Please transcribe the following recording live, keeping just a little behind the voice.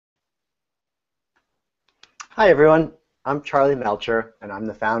Hi everyone, I'm Charlie Melcher and I'm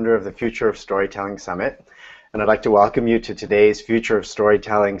the founder of the Future of Storytelling Summit, and I'd like to welcome you to today's Future of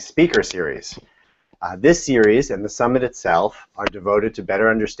Storytelling speaker series. This series and the summit itself are devoted to better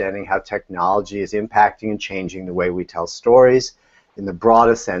understanding how technology is impacting and changing the way we tell stories in the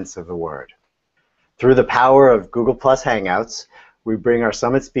broadest sense of the word. Through the power of Google Plus Hangouts, we bring our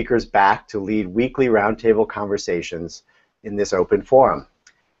summit speakers back to lead weekly roundtable conversations in this open forum.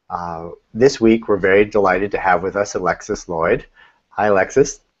 This week, we're very delighted to have with us Alexis Lloyd. Hi,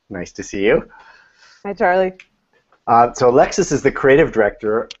 Alexis. Nice to see you. Hi, Charlie. So Alexis is the creative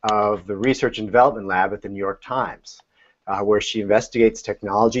director of the Research and Development Lab at the New York Times, where she investigates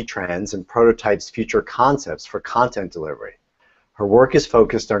technology trends and prototypes future concepts for content delivery. Her work is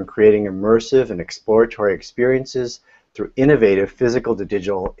focused on creating immersive and exploratory experiences through innovative physical to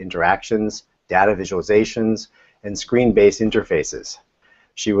digital interactions, data visualizations, and screen-based interfaces.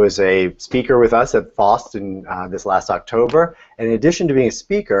 She was a speaker with us at FOST this last October, and in addition to being a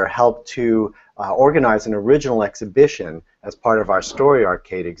speaker, helped to organize an original exhibition as part of our Story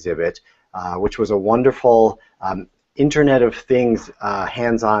Arcade exhibit, which was a wonderful Internet of Things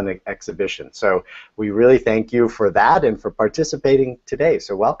hands-on exhibition. So we really thank you for that and for participating today.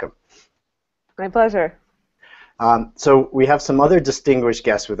 So welcome. My pleasure. So we have some other distinguished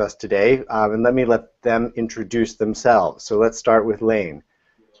guests with us today, and let them introduce themselves. So let's start with Lane.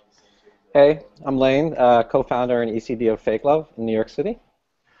 Hey, I'm Lane, co-founder and ECD of Fake Love in New York City.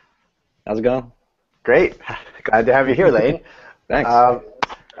 How's it going? Great. Glad to have you here, Lane. Thanks.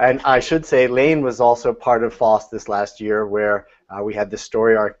 And I should say Lane was also part of FOST this last year, where we had the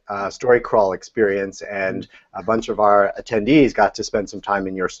story crawl experience, and a bunch of our attendees got to spend some time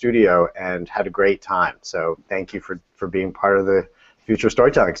in your studio and had a great time. So thank you for being part of the Future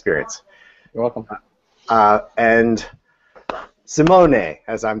Storytelling experience. You're welcome. And Simone,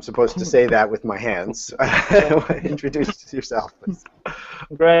 as I'm supposed to say that with my hands, introduce yourself, please.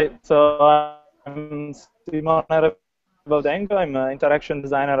 Great. So I'm Simone Baudengo. I'm an interaction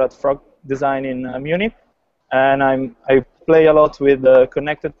designer at Frog Design in Munich, and I play a lot with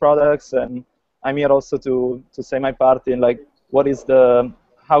connected products, and I'm here also to say my part in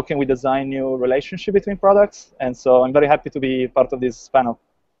how can we design new relationship between products, and so I'm very happy to be part of this panel.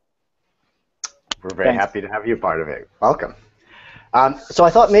 We're very happy to have you part of it. Welcome. So I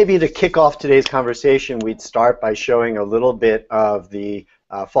thought maybe to kick off today's conversation, we'd start by showing a little bit of the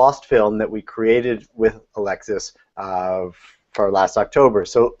FOST film that we created with Alexis for last October.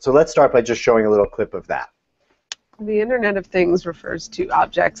 So let's start by just showing a little clip of that. The Internet of Things refers to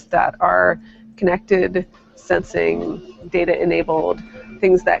objects that are connected, sensing, data-enabled,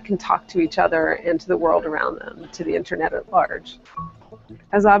 things that can talk to each other and to the world around them, to the Internet at large.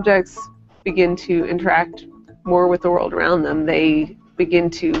 As objects begin to interact more with the world around them, they begin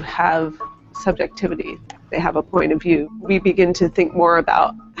to have subjectivity. They have a point of view. We begin to think more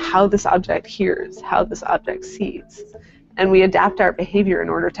about how this object hears, how this object sees, and we adapt our behavior in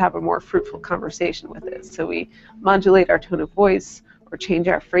order to have a more fruitful conversation with it. So we modulate our tone of voice, or change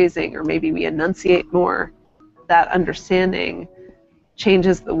our phrasing, or maybe we enunciate more. That understanding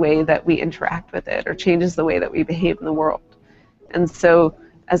changes the way that we interact with it, or changes the way that we behave in the world. And so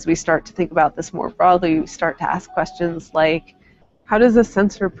as we start to think about this more broadly, we start to ask questions like, how does a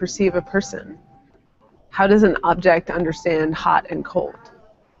sensor perceive a person? How does an object understand hot and cold?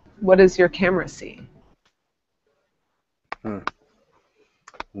 What does your camera see?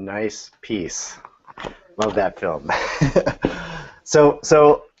 Nice piece. Love that film.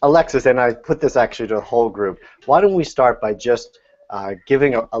 So Alexis, and I put this actually to the whole group, why don't we start by just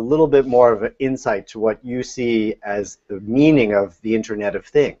giving a little bit more of an insight to what you see as the meaning of the Internet of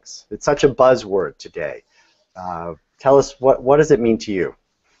Things. It's such a buzzword today. Tell us, what does it mean to you?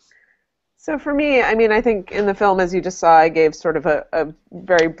 So for me, I think in the film, as you just saw, I gave sort of a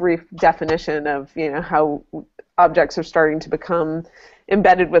very brief definition of how objects are starting to become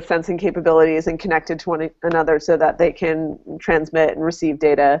embedded with sensing capabilities and connected to one another so that they can transmit and receive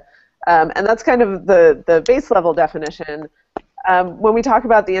data. And that's kind of the base level definition. When we talk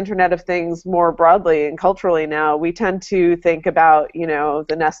about the Internet of Things more broadly and culturally now, we tend to think about,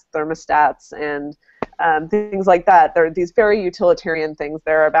 the Nest thermostats and things like that. They're these very utilitarian things.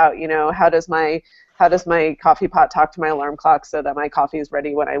 They're about, how does my coffee pot talk to my alarm clock so that my coffee is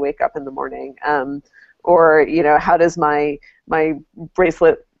ready when I wake up in the morning? Or, how does my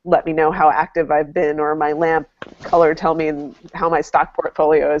bracelet let me know how active I've been, or my lamp color tell me how my stock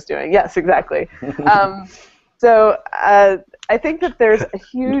portfolio is doing? Yes, exactly. So I think that there's a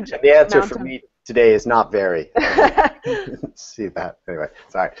huge The answer for me today is not very. See that. Anyway,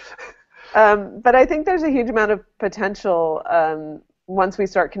 sorry. But I think there's a huge amount of potential once we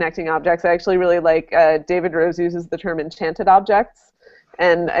start connecting objects, I actually really like David Rose uses the term enchanted objects.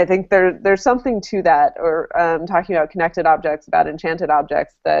 And I think there's something to that, or talking about connected objects, about enchanted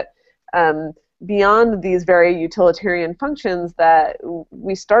objects, that beyond these very utilitarian functions, that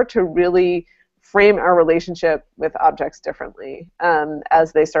we start to really frame our relationship with objects differently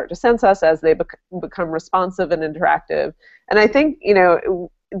as they start to sense us, as they become responsive and interactive. And I think,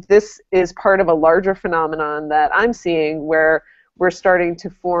 this is part of a larger phenomenon that I'm seeing, where we're starting to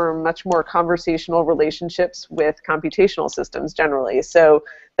form much more conversational relationships with computational systems generally, so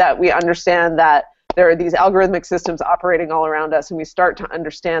that we understand that there are these algorithmic systems operating all around us, and we start to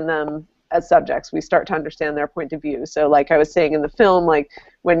understand them as subjects. We start to understand their point of view. So like I was saying in the film, like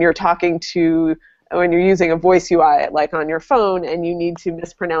when you're using a voice UI, like on your phone, and you need to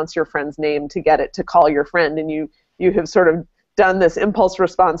mispronounce your friend's name to get it to call your friend, and you have sort of done this impulse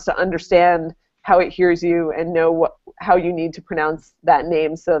response to understand how it hears you and know how you need to pronounce that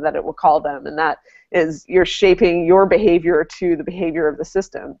name so that it will call them. And that is, you're shaping your behavior to the behavior of the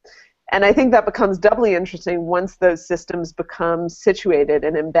system. And I think that becomes doubly interesting once those systems become situated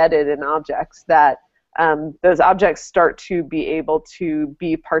and embedded in objects, that those objects start to be able to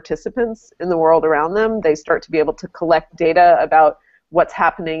be participants in the world around them. They start to be able to collect data about what's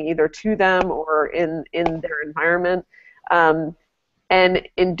happening either to them or in their environment. And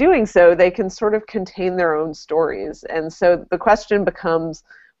in doing so, they can sort of contain their own stories. And so the question becomes,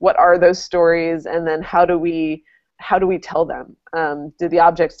 what are those stories, and then how do we tell them? Do the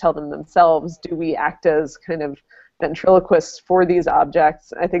objects tell them themselves? Do we act as kind of ventriloquists for these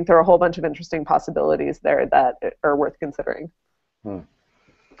objects? I think there are a whole bunch of interesting possibilities there that are worth considering.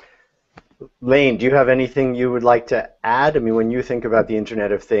 Lane, do you have anything you would like to add? I mean, when you think about the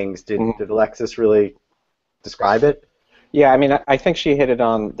Internet of Things, did Alexis really describe it? Yeah, I mean, I think she hit it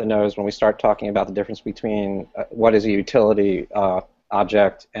on the nose when we start talking about the difference between what is a utility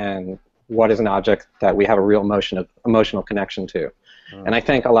object and what is an object that we have a real emotional connection to. And I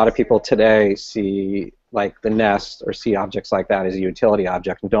think a lot of people today see like the Nest or see objects like that as a utility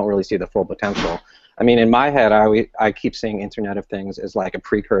object and don't really see the full potential. I mean, in my head, I keep seeing Internet of Things as like a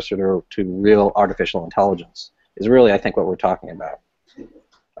precursor to real artificial intelligence, is really, I think, what we're talking about.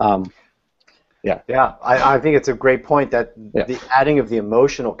 Yeah, I think it's a great point that the adding of the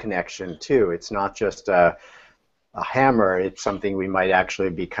emotional connection too. It's not just a hammer. It's something we might actually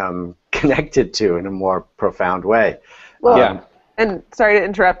become connected to in a more profound way. Well, and sorry to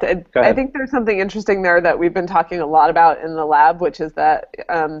interrupt. I think there's something interesting there that we've been talking a lot about in the lab, which is that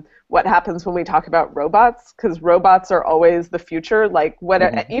what happens when we talk about robots, because robots are always the future. Like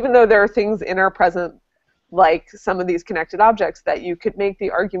even though there are things in our present, like some of these connected objects, that you could make the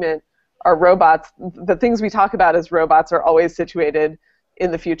argument are robots, the things we talk about as robots are always situated in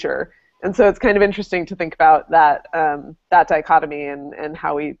the future. And so it's kind of interesting to think about that that dichotomy and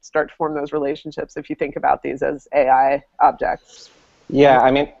how we start to form those relationships if you think about these as AI objects. Yeah, I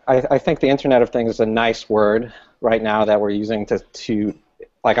mean, I think the Internet of Things is a nice word right now that we're using to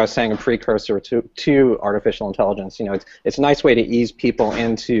like I was saying, a precursor to artificial intelligence. You know, it's a nice way to ease people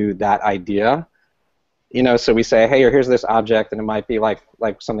into that idea. You know, so we say, hey, here's this object, and it might be like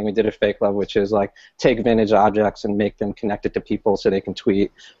something we did at Fake Love, which is like take vintage objects and make them connected to people so they can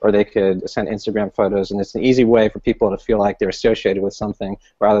tweet or they could send Instagram photos, and it's an easy way for people to feel like they're associated with something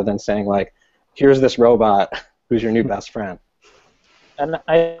rather than saying like, here's this robot who's your new best friend. And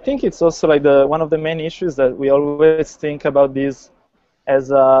I think it's also like one of the main issues that we always think about these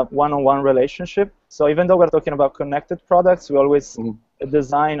as a one-on-one relationship. So even though we're talking about connected products, we always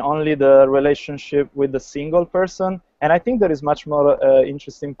design only the relationship with the single person. And I think there is much more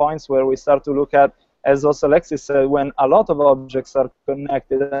interesting points where we start to look at, as also Alexis said, when a lot of objects are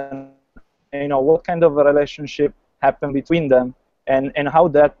connected, and you know, what kind of a relationship happen between them, and how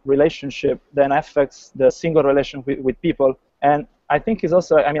that relationship then affects the single relationship with people. And I think it's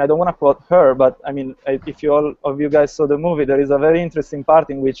also, I mean, I don't want to quote her, but I mean, if all of you guys saw the movie, there is a very interesting part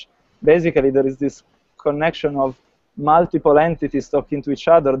in which basically there is this connection of multiple entities talking to each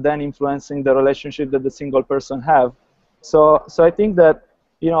other, then influencing the relationship that the single person have. So I think that,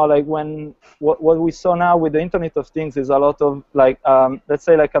 you know, like when what we saw now with the Internet of Things is a lot of like, let's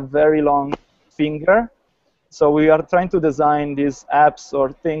say like a very long finger. So we are trying to design these apps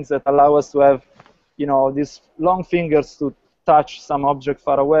or things that allow us to have, you know, these long fingers to touch some object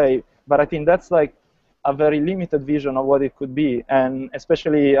far away. But I think that's like a very limited vision of what it could be, and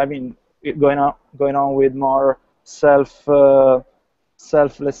especially, I mean, going on with more self,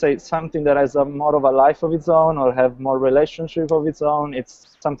 let's say, something that has more of a life of its own or have more relationship of its own.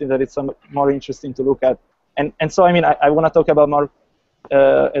 It's something that it's more interesting to look at. And so, I mean, I want to talk about more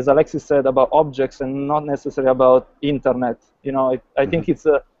as Alexis said, about objects and not necessarily about internet. You know, I think it's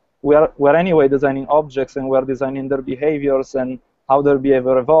we're anyway designing objects, and we're designing their behaviors and how their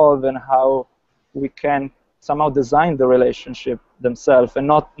behavior evolve, and how we can somehow design the relationship themselves, and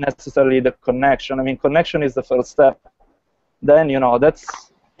not necessarily the connection. I mean, connection is the first step. Then, you know, then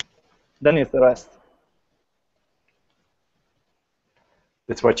it's the rest.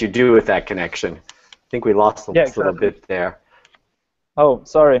 It's what you do with that connection. I think we lost a little bit there. Oh,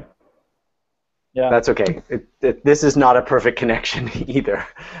 sorry. Yeah. That's okay. This is not a perfect connection either.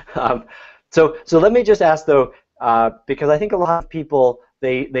 So let me just ask though, because I think a lot of people,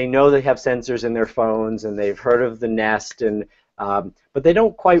 they know they have sensors in their phones and they've heard of the Nest, and but they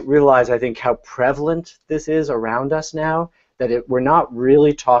don't quite realize, I think, how prevalent this is around us now, that we're not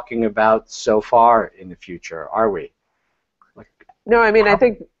really talking about so far in the future, are we? No, I mean, I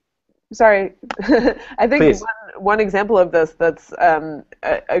think, sorry, I think one example of this that's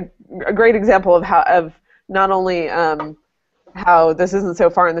a great example of not only how this isn't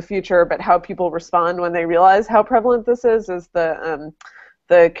so far in the future, but how people respond when they realize how prevalent this is the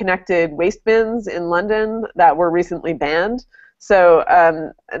connected waste bins in London that were recently banned. So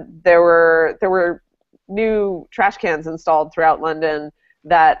there were new trash cans installed throughout London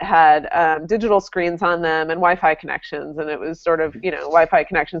that had digital screens on them and Wi-Fi connections, and it was sort of, you know, Wi-Fi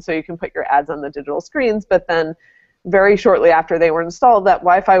connections so you can put your ads on the digital screens. But then very shortly after they were installed, that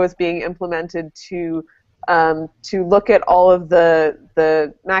Wi-Fi was being implemented to look at all of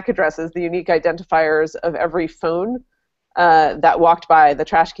the MAC addresses, the unique identifiers of every phone that walked by the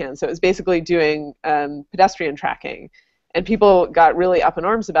trash can. So it was basically doing pedestrian tracking. And people got really up in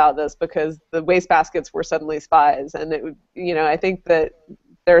arms about this because the waste baskets were suddenly spies. And it, you know, I think that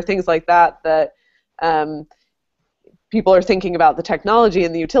there are things like that people are thinking about the technology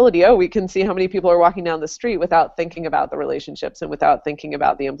and the utility. Oh, we can see how many people are walking down the street without thinking about the relationships and without thinking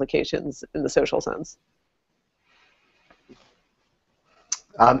about the implications in the social sense.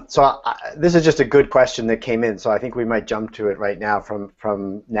 This is just a good question that came in, so I think we might jump to it right now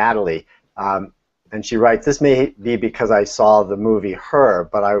from Natalie. And she writes, this may be because I saw the movie Her,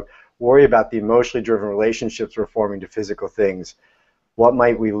 but I worry about the emotionally driven relationships we're forming to physical things. What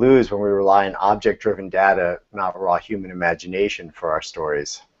might we lose when we rely on object-driven data, not raw human imagination for our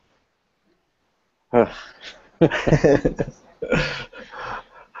stories? Well,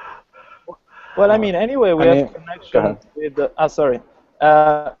 I mean, anyway, we have connection with the,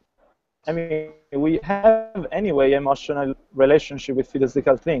 I mean, we have anyway emotional relationship with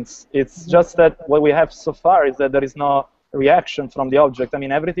physical things. It's just that what we have so far is that there is no reaction from the object. I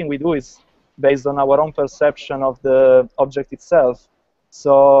mean, everything we do is based on our own perception of the object itself.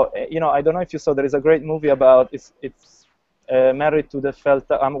 So, you know, I don't know if you saw, there is a great movie about it's married to the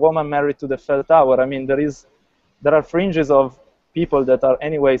a woman married to the Fell Tower. I mean, there are fringes of people that are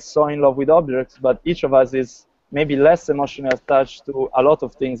anyway so in love with objects, but each of us is maybe less emotionally attached to a lot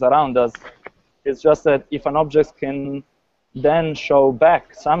of things around us. It's just that if an object can then show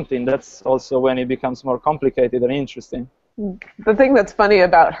back something, that's also when it becomes more complicated and interesting. The thing that's funny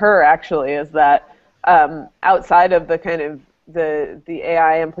about Her, actually, is that outside of the kind of the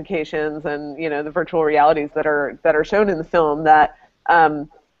AI implications and, you know, the virtual realities that are shown in the film, that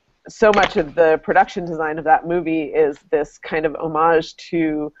so much of the production design of that movie is this kind of homage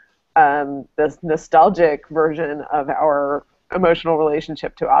to this nostalgic version of our emotional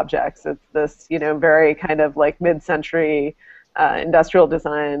relationship to objects. It's this, you know, very kind of like mid-century industrial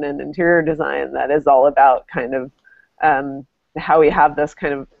design and interior design that is all about kind of how we have this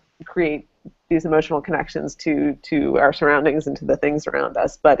kind of create these emotional connections to our surroundings and to the things around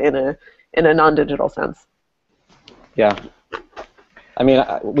us, but in a non-digital sense. Yeah. I mean,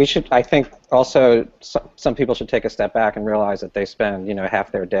 I think also some people should take a step back and realize that they spend, you know,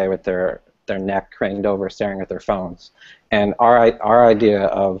 half their day with their neck craned over staring at their phones. And our idea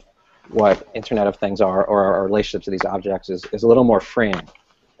of what Internet of Things are, or our relationship to these objects, is a little more freeing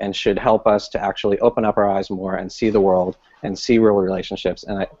and should help us to actually open up our eyes more and see the world and see real relationships.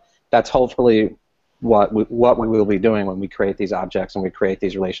 And that's hopefully what we will be doing when we create these objects and we create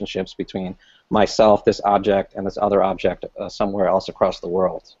these relationships between myself, this object, and this other object somewhere else across the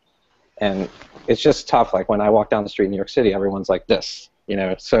world. And it's just tough. Like when I walk down the street in New York City, everyone's like this, you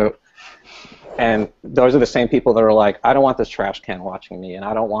know. So, and those are the same people that are like, I don't want this trash can watching me, and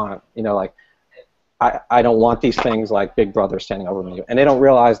I don't want, you know, like, I don't want these things like Big Brother standing over me. And they don't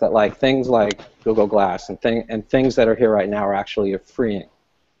realize that like things like Google Glass and things that are here right now are actually freeing,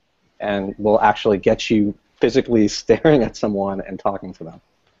 and will actually get you physically staring at someone and talking to them.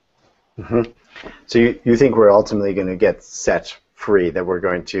 Mm-hmm. So you think we're ultimately going to get set free, that we're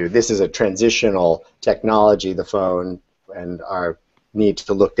going to, this is a transitional technology, the phone, and our need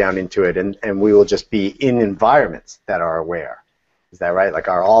to look down into it, and we will just be in environments that are aware. Is that right? Like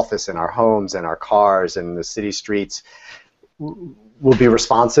our office and our homes and our cars and the city streets will be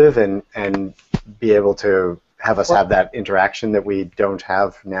responsive and be able to have us have that interaction that we don't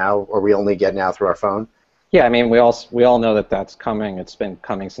have now, or we only get now through our phone. Yeah, I mean, we all know that that's coming. It's been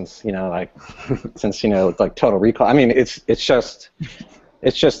coming since like Total Recall. I mean, it's just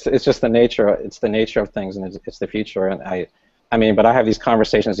the nature. It's the nature of things, and it's the future. And I mean, but I have these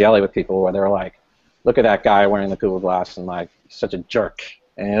conversations daily with people where they're like, "Look at that guy wearing the Google Glass, and like, he's such a jerk."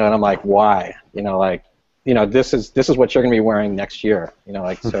 And I'm like, "Why? This is what you're going to be wearing next year."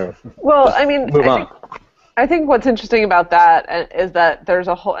 So. Well, I mean, move on. I think what's interesting about that is that there's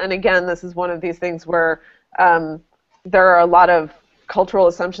a whole, and again, this is one of these things where there are a lot of cultural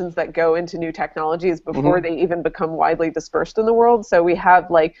assumptions that go into new technologies before they even become widely dispersed in the world. So we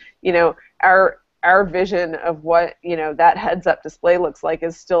have our vision of what that heads-up display looks like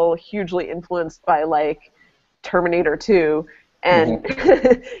is still hugely influenced by like Terminator 2, and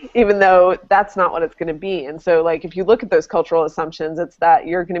even though that's not what it's going to be. And so like if you look at those cultural assumptions, it's that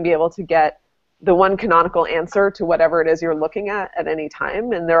you're going to be able to get the one canonical answer to whatever it is you're looking at any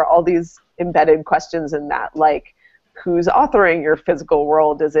time, and there are all these embedded questions in that, like who's authoring your physical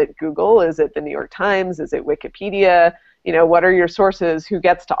world? Is it Google? Is it the New York Times? Is it Wikipedia? What are your sources? Who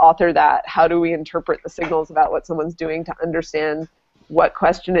gets to author that? How do we interpret the signals about what someone's doing to understand what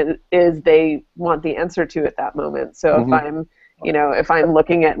question it is they want the answer to at that moment? So if I'm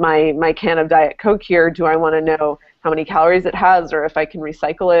looking at my can of Diet Coke here, do I want to know how many calories it has, or if I can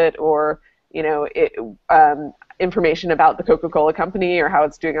recycle it, or information about the Coca-Cola company or how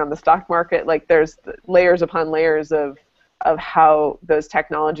it's doing on the stock market? Like there's layers upon layers of how those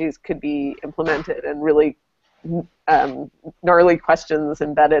technologies could be implemented, and really gnarly questions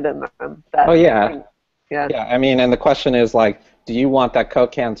embedded in them. Yeah. I mean, and the question is like, do you want that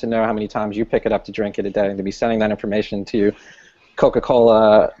Coke can to know how many times you pick it up to drink it a day, and to be sending that information to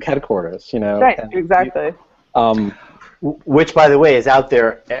Coca-Cola headquarters? Right. Exactly. Which, by the way, is out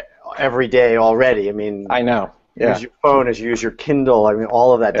there every day already. I mean, I know. Yeah. Use your phone, as you use your Kindle. I mean,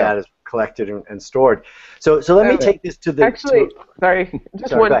 all of that data is collected and stored. So let me take this to the. Actually,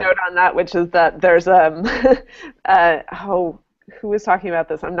 one note on that, which is that there's who was talking about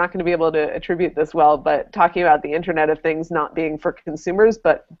this? I'm not going to be able to attribute this well, but talking about the Internet of Things not being for consumers,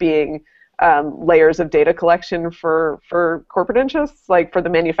 but being layers of data collection for corporate interests, like for the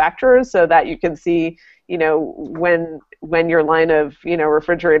manufacturers, so that you can see, when your line of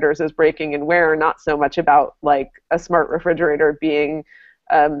refrigerators is breaking and where, not so much about like a smart refrigerator being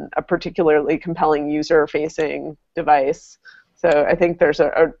a particularly compelling user-facing device. So I think there's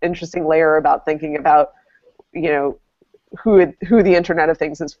an interesting layer about thinking about who the Internet of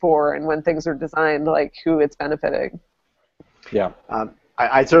Things is for, and when things are designed, like who it's benefiting. Yeah.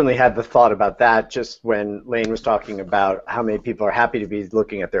 I certainly had the thought about that just when Lane was talking about how many people are happy to be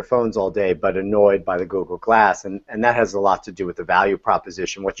looking at their phones all day but annoyed by the Google Glass, and that has a lot to do with the value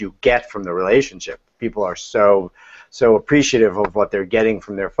proposition, what you get from the relationship. People are so appreciative of what they're getting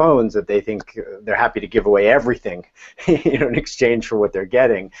from their phones that they think they're happy to give away everything in exchange for what they're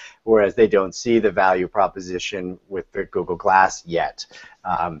getting, whereas they don't see the value proposition with the Google Glass yet.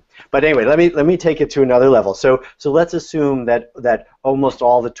 But anyway, let me take it to another level. So let's assume that almost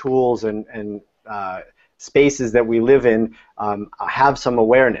all the tools and spaces that we live in have some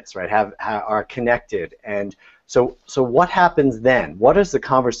awareness, right? Are connected, and so what happens then? What is the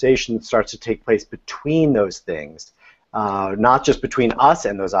conversation that starts to take place between those things, not just between us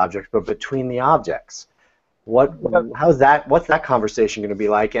and those objects, but between the objects? What's that conversation going to be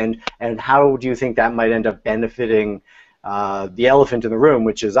like, and how do you think that might end up benefiting the elephant in the room,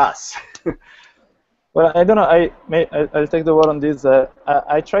 which is us? Well, I don't know. I'll take the word on this.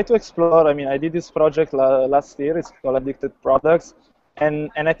 I try to explore. I mean, I did this project last year. It's called Addicted Products,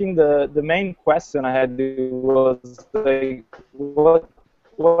 and I think the main question I had was like, what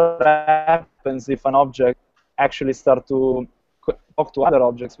happens if an object actually start to talk to other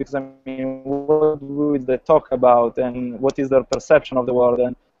objects? Because I mean, what would they talk about, and what is their perception of the world?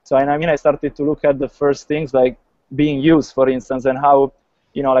 And so, I started to look at the first things like being used, for instance, and how,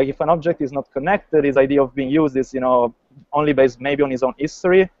 like if an object is not connected, his idea of being used is, only based maybe on his own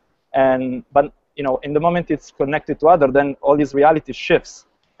history, but in the moment it's connected to other, then all his reality shifts,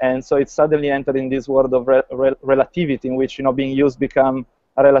 and so it's suddenly entered in this world of relativity, in which being used become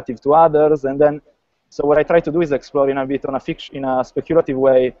relative to others, and then so what I try to do is explore in a speculative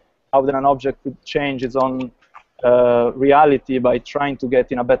way how then an object could change its own reality by trying to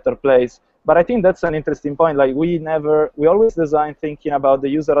get in a better place. But I think that's an interesting point. Like we always design thinking about the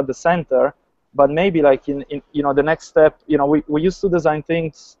user at the center, but maybe like in the next step, we used to design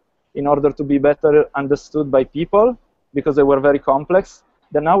things in order to be better understood by people because they were very complex.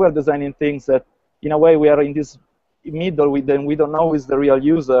 Then now we're designing things that, in a way, we are in this middle. Then we don't know who is the real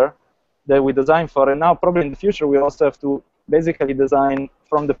user that we design for. And now probably in the future we also have to basically design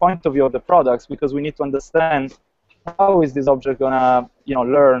from the point of view of the products, because we need to understand how is this object gonna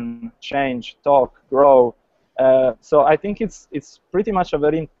learn, change, talk, grow. So I think it's pretty much a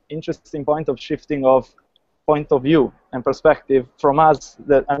very interesting point of shifting of point of view and perspective from us.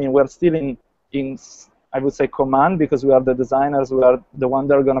 That, I mean, we're still in I would say command, because we are the designers, we are the ones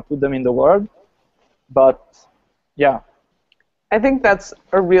that are gonna put them in the world. But yeah, I think that's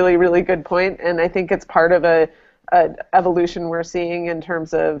a really, really good point, and I think it's part of a evolution we're seeing in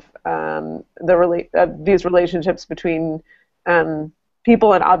terms of these relationships between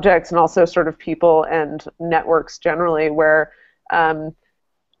people and objects, and also sort of people and networks generally, where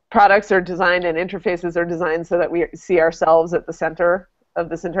products are designed and interfaces are designed so that we see ourselves at the center of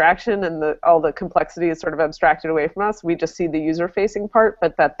this interaction, and all the complexity is sort of abstracted away from us. We just see the user-facing part,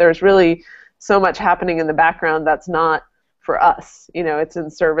 but that there's really so much happening in the background that's not for us. It's in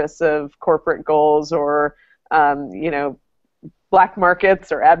service of corporate goals, or black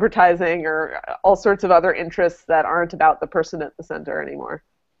markets, or advertising, or all sorts of other interests that aren't about the person at the center anymore.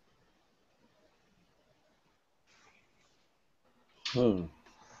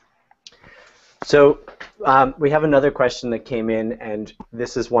 So we have another question that came in, and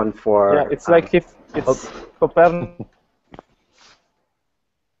this is one for... Yeah, it's like if it's Copernicus.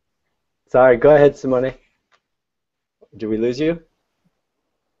 Sorry, go ahead, Simone. Did we lose you?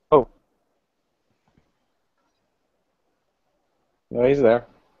 Oh. No, he's there.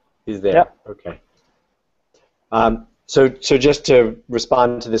 He's there. Yep. Okay. So just to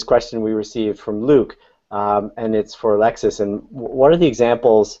respond to this question we received from Luke, and it's for Alexis, and what are the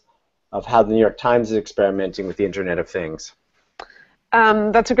examples of how the New York Times is experimenting with the Internet of Things?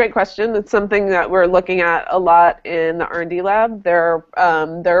 That's a great question. It's something that we're looking at a lot in the R&D lab. There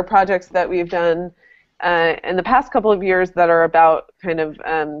are projects that we've done in the past couple of years that are about kind of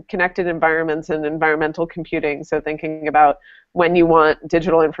connected environments and environmental computing. So thinking about when you want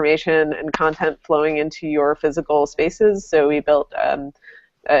digital information and content flowing into your physical spaces. So we built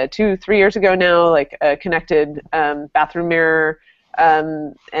 2-3 years ago now, like a connected bathroom mirror,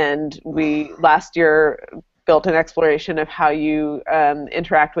 and we last year built an exploration of how you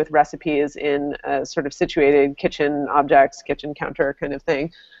interact with recipes in sort of situated kitchen objects, kitchen counter kind of thing.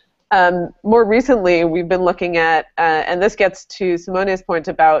 More recently, we've been looking at, and this gets to Simone's point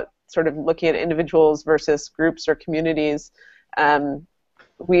about sort of looking at individuals versus groups or communities.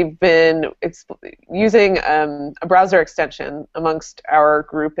 We've been using a browser extension amongst our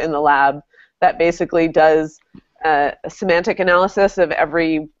group in the lab that basically does a semantic analysis of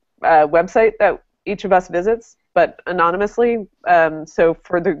every website that each of us visits, but anonymously. So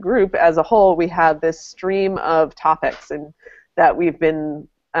for the group as a whole, we have this stream of topics that we've been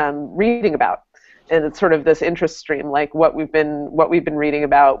reading about, and it's sort of this interest stream, like what we've been reading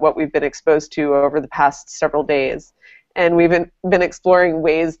about, what we've been exposed to over the past several days. And we've been exploring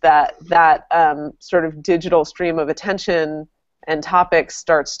ways that sort of digital stream of attention and topics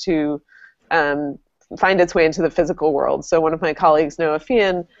starts to find its way into the physical world. So one of my colleagues, Noah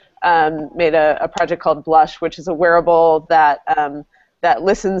Fian, made a project called Blush, which is a wearable that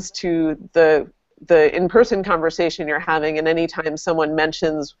listens to the in-person conversation you're having, and anytime someone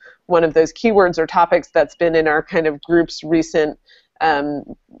mentions one of those keywords or topics that's been in our kind of group's recent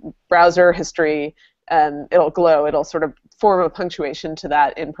browser history, it'll glow. It'll sort of form a punctuation to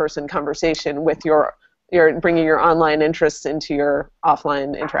that in-person conversation with your bringing your online interests into your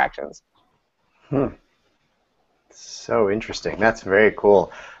offline interactions. So interesting. That's very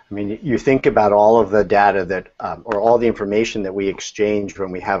cool. I mean, you think about all of the data that, or all the information that we exchange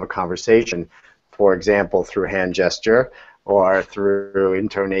when we have a conversation, for example, through hand gesture, or through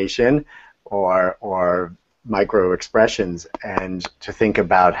intonation, or micro expressions, and to think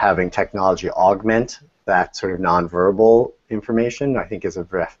about having technology augment that sort of nonverbal information, I think is a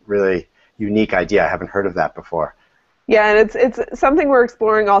really unique idea. I haven't heard of that before. Yeah, and it's something we're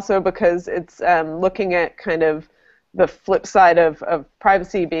exploring also because it's looking at kind of the flip side of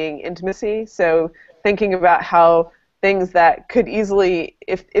privacy being intimacy. So thinking about how things that could easily,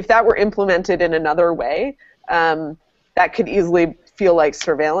 if that were implemented in another way, that could easily feel like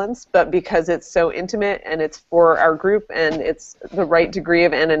surveillance, but because it's so intimate and it's for our group and it's the right degree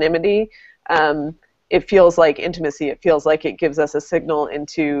of anonymity, it feels like intimacy. It feels like it gives us a signal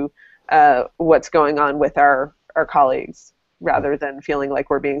into what's going on with our colleagues, rather than feeling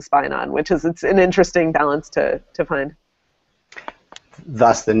like we're being spied on, which is, it's an interesting balance to find.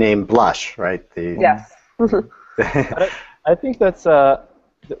 thus the name Blush, right? Yes. I think that's.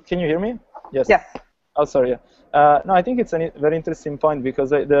 Can you hear me? Yes. Yes. Oh, sorry. Yeah. No, I think it's a very interesting point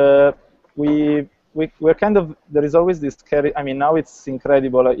because we're kind of, there is always this scary. I mean, now it's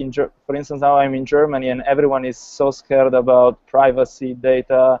incredible. For instance, now I'm in Germany and everyone is so scared about privacy,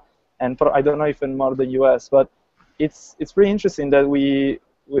 data, and I don't know if in more the US, but it's pretty interesting that we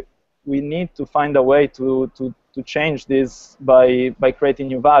need to find a way to change this by creating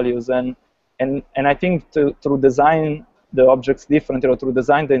new values, and I think through design the objects differently, or through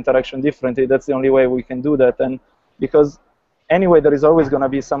design the interaction differently, that's the only way we can do that. And because anyway, there is always going to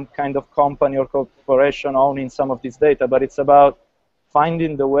be some kind of company or corporation owning some of this data, but it's about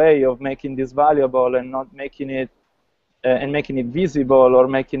finding the way of making this valuable and not making it making it visible or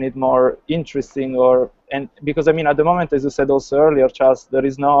making it more interesting. And because I mean, at the moment, as you said also earlier, Charles, there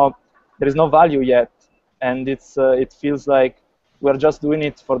is no value yet, and it feels like we're just doing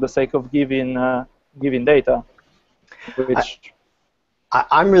it for the sake of giving data, which.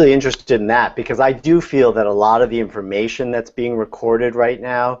 I'm really interested in that because I do feel that a lot of the information that's being recorded right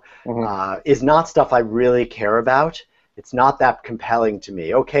now is not stuff I really care about. It's not that compelling to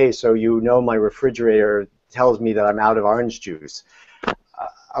me. Okay, so you know my refrigerator tells me that I'm out of orange juice.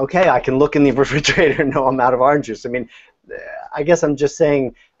 Okay, I can look in the refrigerator and know I'm out of orange juice. I mean, I guess I'm just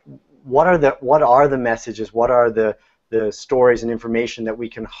saying, what are the messages? What are the stories and information that we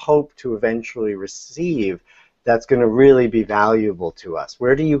can hope to eventually receive that's going to really be valuable to us?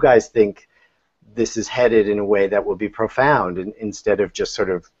 Where do you guys think this is headed in a way that will be profound instead of just sort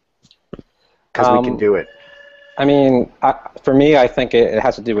of because we can do it? I mean, for me, I think it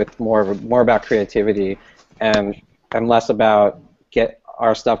has to do with more about creativity and less about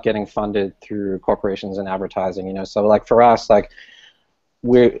our stuff getting funded through corporations and advertising. You know, so like for us, like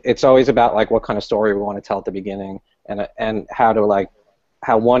it's always about like what kind of story we want to tell at the beginning and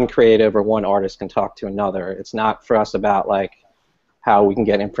how one creative or one artist can talk to another. It's not for us about like how we can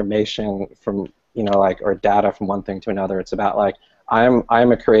get information from, you know, like, or data from one thing to another. It's about like, I'm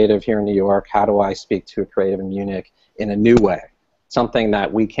a creative here in New York. How do I speak to a creative in Munich in a new way? Something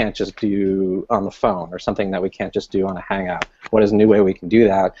that we can't just do on the phone, or something that we can't just do on a Hangout. What is a new way we can do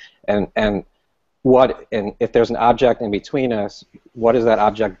that? And if there's an object in between us, what is that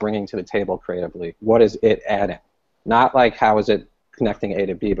object bringing to the table creatively? What is it adding? Not like how is it connecting A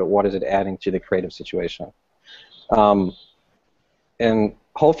to B, but what is it adding to the creative situation? And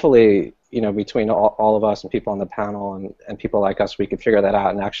hopefully, you know, between all of us and people on the panel and people like us, we could figure that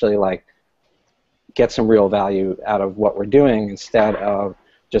out and actually like get some real value out of what we're doing instead of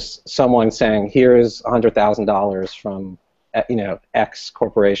just someone saying, here's $100,000 from, you know, X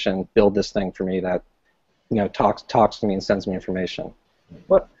corporation, build this thing for me that, you know, talks to me and sends me information.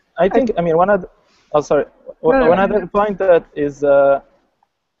 Well, I think, I mean, one other point that is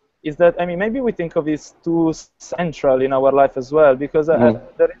that, I mean, maybe we think of this too central in our life as well, because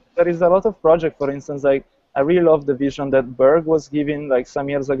there is a lot of project, for instance, like I really love the vision that Berg was giving like some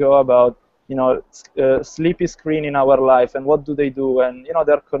years ago about, you know, sleepy screen in our life and what do they do, and you know,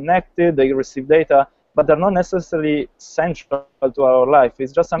 they're connected, they receive data, but they're not necessarily central to our life.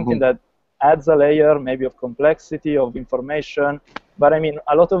 It's just something that adds a layer maybe of complexity, of information. But I mean,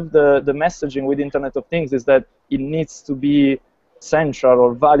 a lot of the messaging with Internet of Things is that it needs to be central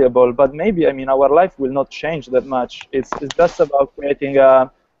or valuable, but maybe, I mean, our life will not change that much. It's just about creating a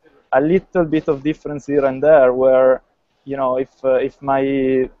little bit of difference here and there, where, you know, if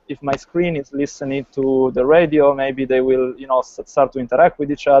my screen is listening to the radio, maybe they will, you know, start to interact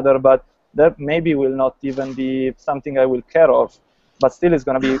with each other, but that maybe will not even be something I will care of, but still is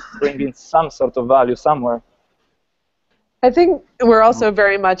going to be bringing some sort of value somewhere. I think we're also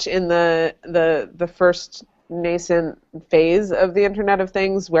very much in the first nascent phase of the Internet of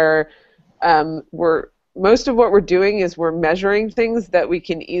Things, where most of what we're doing is we're measuring things that we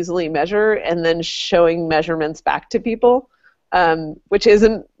can easily measure and then showing measurements back to people, which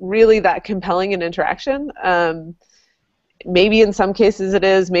isn't really that compelling an interaction. Maybe in some cases it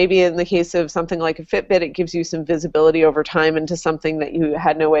is. Maybe in the case of something like a Fitbit, it gives you some visibility over time into something that you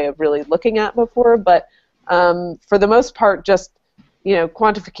had no way of really looking at before. But for the most part, just, you know,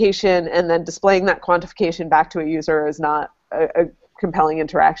 quantification and then displaying that quantification back to a user is not a compelling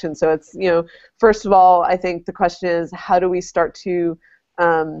interaction. So it's, you know, first of all, I think the question is, how do we start to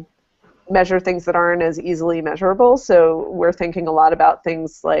measure things that aren't as easily measurable? So we're thinking a lot about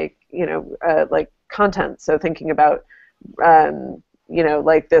things like, you know, like content. So thinking about, you know,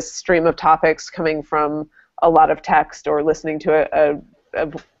 like this stream of topics coming from a lot of text, or listening to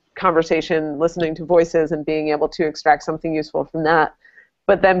a conversation, listening to voices and being able to extract something useful from that.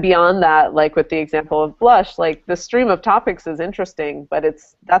 But then beyond that, like with the example of blush, like the stream of topics is interesting, but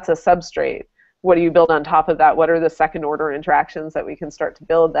that's a substrate. What do you build on top of that? What are the second order interactions that we can start to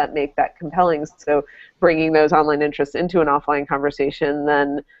build that make that compelling? So bringing those online interests into an offline conversation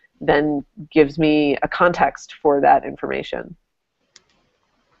then gives me a context for that information.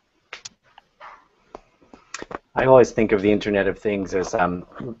 I always think of the Internet of Things as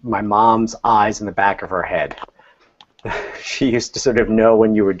my mom's eyes in the back of her head. She used to sort of know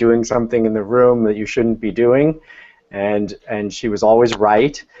when you were doing something in the room that you shouldn't be doing, and she was always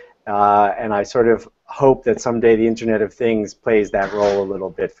right. And I sort of hope that someday the Internet of Things plays that role a little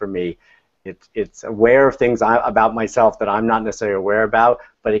bit for me. It's aware of things about myself that I'm not necessarily aware about,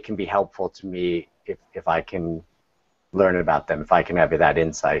 but it can be helpful to me if I can learn about them, if I can have that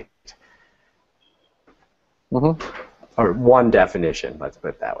insight. Mm-hmm. Or one definition, let's put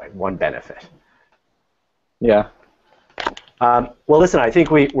it that way, one benefit. Yeah. Well, listen, I think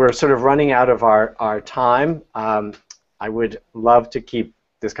we're sort of running out of our time. I would love to keep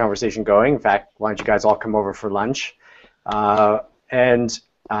this conversation going. In fact, why don't you guys all come over for lunch? I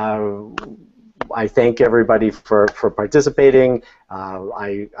thank everybody for participating.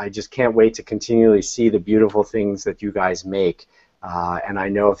 I just can't wait to continually see the beautiful things that you guys make. And I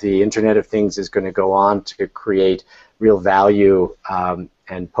know if the Internet of Things is going to go on to create real value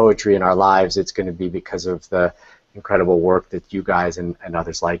and poetry in our lives, it's going to be because of the incredible work that you guys and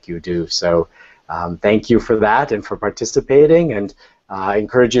others like you do. So thank you for that and for participating. And I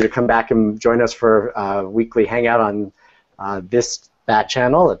encourage you to come back and join us for a weekly hangout on this BAT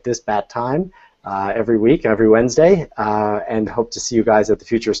channel at this BAT time every week, every Wednesday, and hope to see you guys at the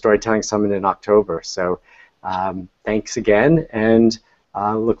Future Storytelling Summit in October. So thanks again, and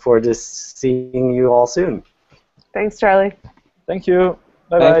look forward to seeing you all soon. Thanks, Charlie. Thank you.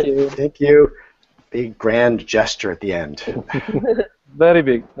 Bye-bye. Thank you. Thank you. Big grand gesture at the end. Very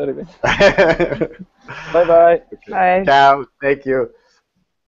big, very big. Bye-bye. Bye. Ciao. Thank you.